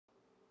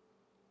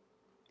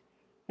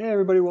Hey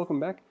everybody, welcome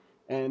back.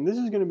 And this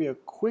is going to be a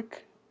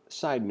quick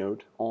side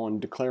note on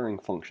declaring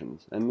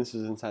functions. And this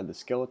is inside the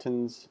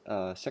skeletons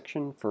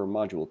section for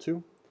Module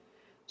 2.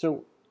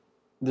 So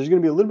there's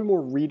going to be a little bit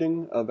more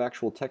reading of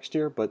actual text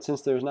here, but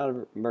since there's not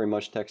very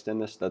much text in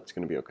this, that's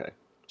going to be okay.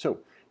 So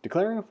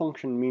declaring a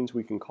function means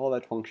we can call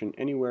that function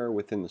anywhere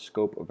within the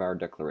scope of our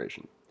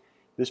declaration.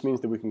 This means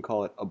that we can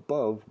call it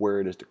above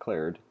where it is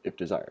declared if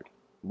desired.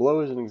 Below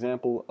is an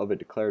example of a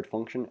declared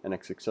function and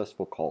a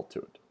successful call to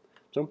it.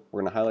 So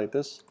we're going to highlight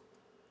this.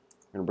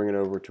 We're going to bring it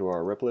over to our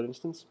Replit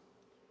instance.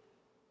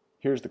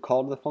 Here's the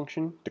call to the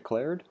function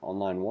declared on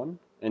line 1,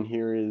 and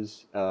here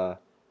is the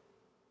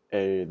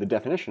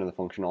definition of the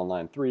function on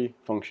line 3.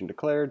 Function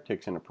declared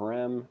takes in a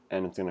param,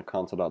 and it's going to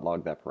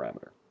console.log that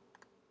parameter.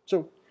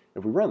 So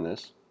if we run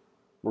this,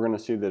 we're going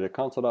to see that it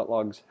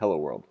console.logs hello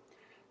world.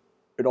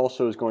 It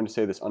also is going to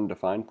say this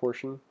undefined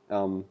portion.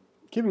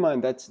 Keep in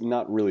mind that's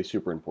not really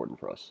super important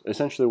for us.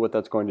 Essentially what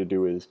that's going to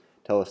do is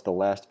tell us the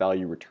last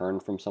value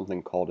returned from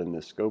something called in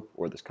this scope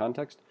or this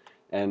context.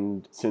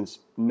 And since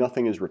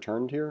nothing is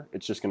returned here,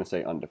 it's just going to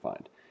say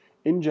undefined.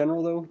 In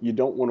general though, you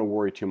don't want to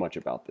worry too much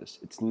about this.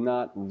 It's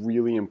not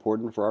really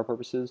important for our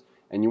purposes,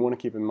 and you want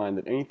to keep in mind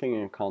that anything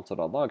in a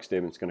console.log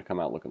statement is going to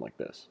come out looking like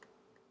this.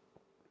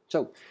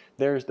 So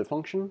there's the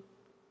function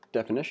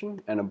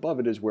definition, and above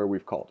it is where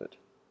we've called it.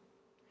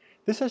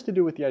 This has to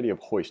do with the idea of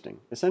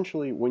hoisting.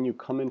 Essentially, when you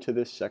come into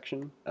this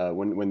section,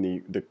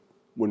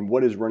 when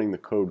what is running the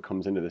code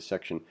comes into this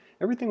section,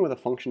 everything with a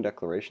function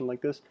declaration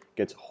like this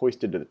gets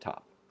hoisted to the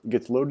top. It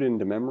gets loaded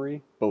into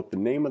memory, both the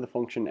name of the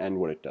function and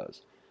what it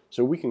does.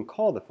 So we can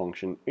call the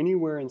function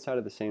anywhere inside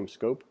of the same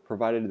scope,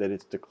 provided that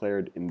it's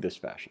declared in this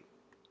fashion.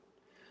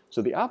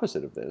 So the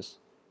opposite of this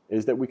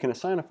is that we can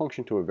assign a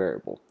function to a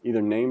variable,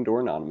 either named or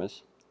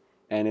anonymous,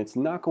 and it's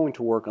not going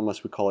to work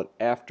unless we call it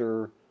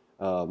after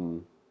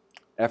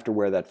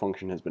where that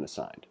function has been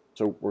assigned.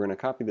 So we're going to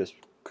copy this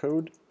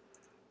code,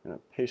 I'm going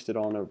to paste it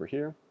on over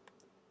here,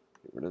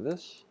 get rid of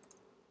this.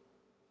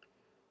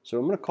 So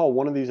I'm going to call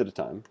one of these at a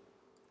time.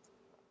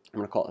 I'm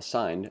going to call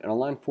assigned, and on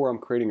line 4 I'm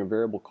creating a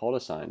variable called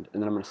assigned,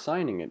 and then I'm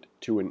assigning it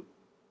to an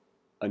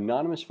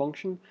anonymous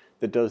function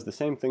that does the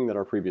same thing that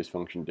our previous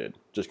function did.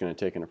 Just going to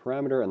take in a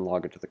parameter and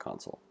log it to the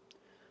console.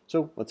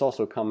 So let's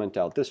also comment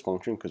out this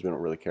function because we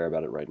don't really care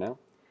about it right now,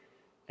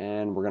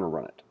 and we're going to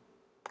run it.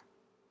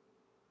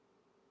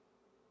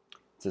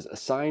 It says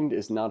assigned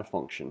is not a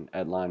function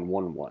at line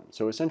 1.1.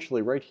 So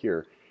essentially right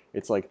here,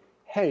 it's like,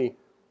 hey,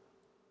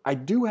 I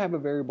do have a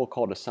variable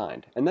called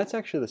assigned, and that's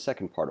actually the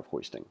second part of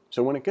hoisting.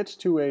 So when it gets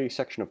to a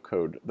section of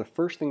code, the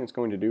first thing it's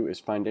going to do is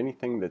find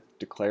anything that's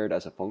declared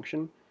as a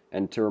function,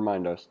 and to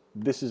remind us,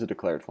 this is a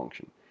declared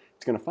function.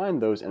 It's going to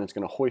find those, and it's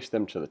going to hoist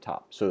them to the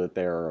top so that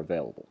they are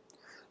available.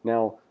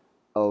 Now,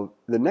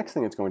 the next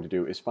thing it's going to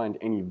do is find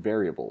any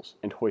variables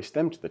and hoist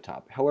them to the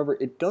top. However,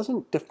 it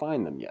doesn't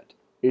define them yet.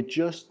 It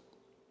just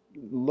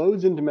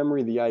loads into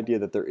memory the idea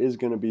that there is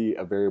going to be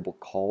a variable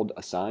called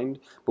assigned,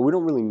 but we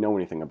don't really know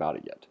anything about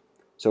it yet.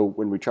 So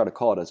when we try to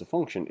call it as a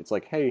function, it's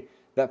like, hey,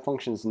 that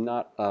function's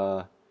not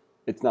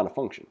it's not a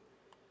function.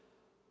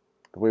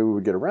 The way we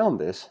would get around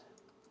this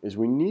is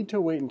we need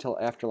to wait until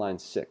after line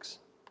 6.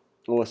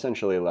 Well,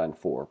 essentially line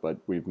 4, but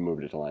we've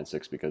moved it to line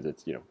 6 because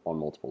it's, on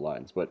multiple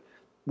lines. But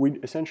we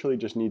essentially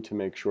just need to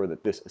make sure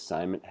that this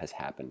assignment has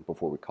happened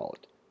before we call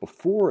it.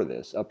 Before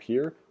this, up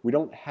here, we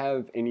don't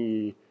have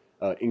any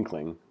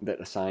inkling that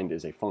assigned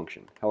is a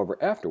function. However,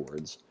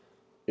 afterwards,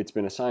 it's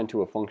been assigned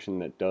to a function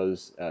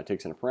that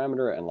takes in a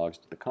parameter and logs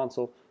to the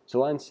console. So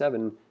line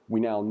 7, we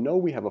now know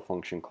we have a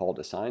function called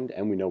assigned,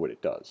 and we know what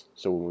it does.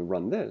 So when we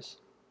run this,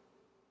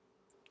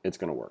 it's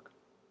going to work.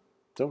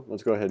 So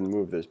let's go ahead and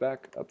move this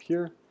back up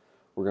here.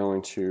 We're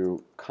going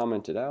to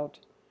comment it out.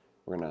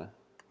 We're going to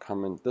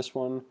comment this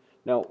one.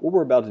 Now, what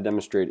we're about to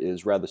demonstrate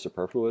is rather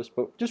superfluous,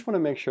 but just want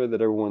to make sure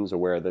that everyone's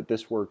aware that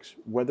this works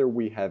whether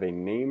we have a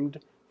named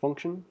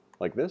function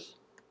like this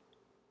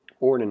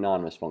or an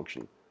anonymous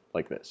function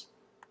like this.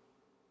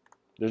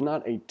 There's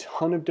not a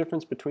ton of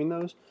difference between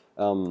those.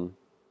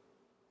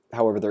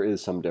 However, there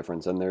is some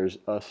difference, and there's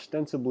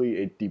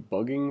ostensibly a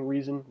debugging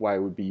reason why it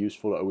would be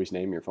useful to always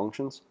name your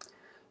functions.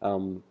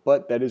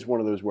 But that is one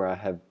of those where I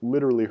have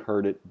literally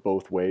heard it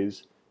both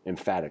ways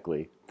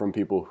emphatically from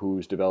people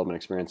whose development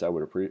experience I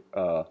would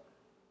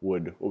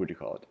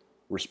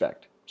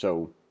respect.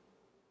 So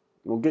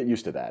we'll get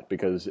used to that,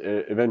 because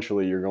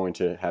eventually you're going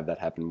to have that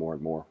happen more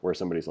and more, where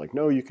somebody's like,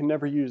 no, you can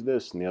never use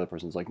this, and the other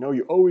person's like, no,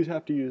 you always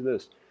have to use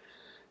this.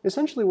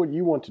 Essentially what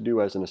you want to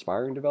do as an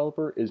aspiring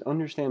developer is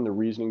understand the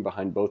reasoning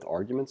behind both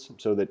arguments,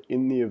 so that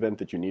in the event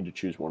that you need to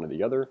choose one or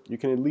the other, you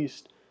can at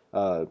least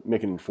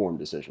make an informed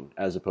decision,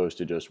 as opposed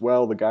to just,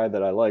 well, the guy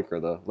that I like or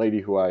the lady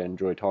who I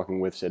enjoy talking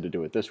with said to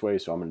do it this way,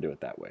 so I'm going to do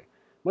it that way.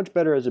 Much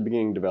better as a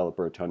beginning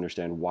developer to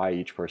understand why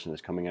each person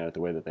is coming at it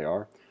the way that they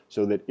are,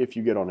 so that if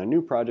you get on a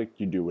new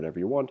project, you do whatever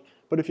you want,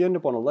 but if you end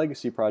up on a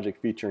legacy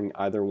project featuring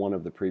either one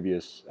of the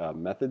previous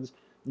methods,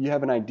 you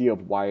have an idea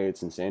of why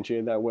it's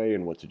instantiated that way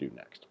and what to do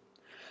next.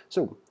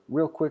 So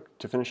real quick,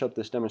 to finish up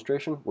this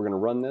demonstration, we're going to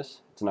run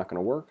this. It's not going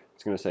to work.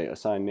 It's going to say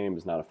assign name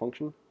is not a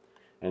function.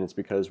 and it's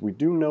because we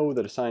do know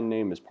that assigned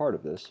name is part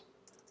of this,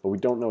 but we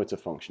don't know it's a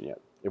function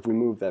yet. If we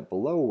move that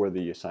below where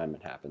the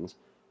assignment happens,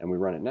 and we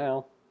run it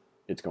now,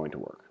 it's going to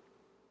work.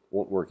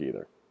 Won't work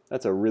either.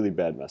 That's a really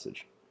bad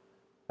message.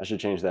 I should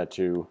change that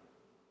to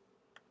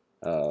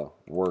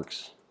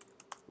works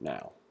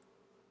now.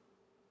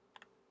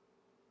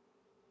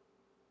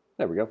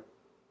 There we go.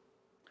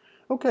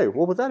 Okay,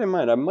 well with that in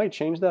mind, I might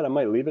change that, I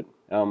might leave it.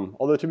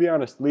 Although to be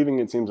honest, leaving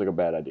it seems like a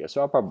bad idea, so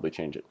I'll probably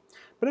change it.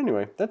 But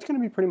anyway, that's going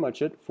to be pretty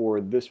much it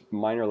for this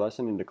minor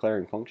lesson in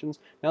declaring functions.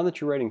 Now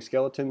that you're writing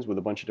skeletons with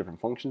a bunch of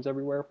different functions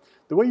everywhere,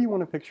 the way you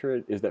want to picture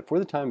it is that for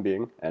the time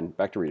being, and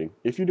back to reading,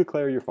 if you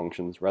declare your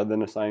functions rather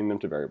than assigning them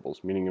to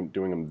variables, meaning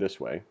doing them this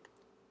way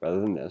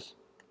rather than this,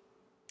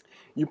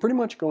 you're pretty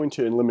much going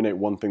to eliminate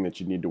one thing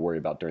that you need to worry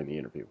about during the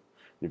interview.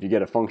 If you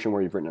get a function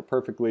where you've written it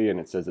perfectly and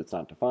it says it's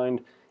not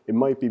defined, it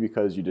might be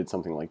because you did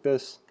something like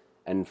this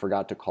and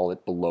forgot to call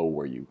it below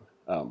where you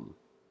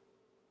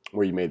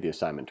made the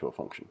assignment to a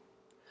function.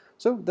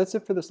 So that's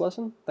it for this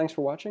lesson. Thanks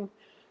for watching.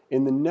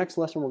 In the next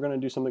lesson, we're going to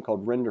do something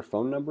called render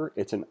phone number.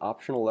 It's an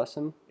optional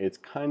lesson. It's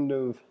kind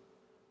of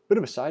a bit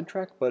of a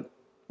sidetrack, but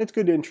it's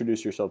good to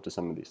introduce yourself to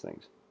some of these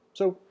things.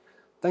 So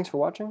thanks for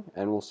watching,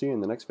 and we'll see you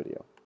in the next video.